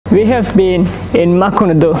We have been in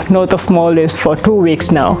Makunudhoo, north of Maldives for 2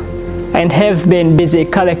 weeks now and have been busy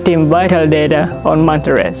collecting vital data on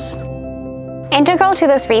manta rays. Integral to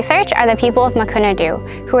this research are the people of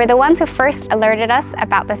Makunudhoo, who were the ones who first alerted us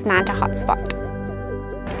about this manta hotspot.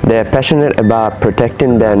 They are passionate about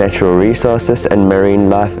protecting their natural resources and marine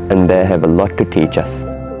life, and they have a lot to teach us.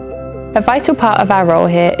 A vital part of our role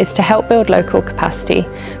here is to help build local capacity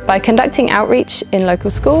by conducting outreach in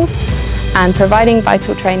local schools and providing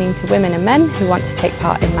vital training to women and men who want to take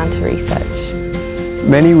part in manta research.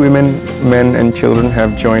 Many women, men and children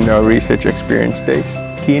have joined our research experience days,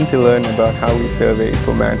 keen to learn about how we survey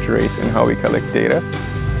for manta rays and how we collect data.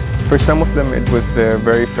 For some of them, it was their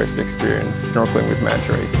very first experience snorkeling with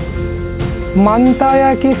manta rays. Manta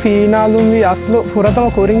yaki finalum vi aslo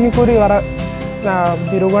furatama koringi kori wara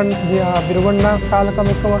biruganna kalaka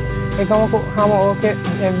ekama ko hama okay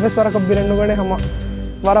evves wara kabbirennu gane hama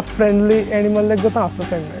wara friendly animal leg gota aslo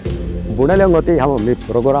friendly bunale ngote hama me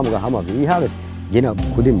program ga hama vi haves gina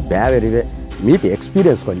khudin baverive meet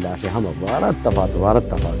experience kolla she hama warat tafat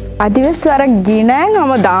adives wara ginan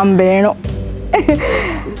hama dam beno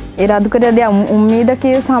iradu kare dia ummida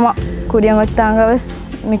ki sama kuriyan ottanga ves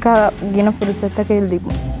mika gina furusetta ke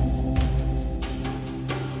ildimu.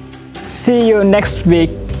 See you next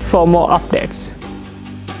week for more updates.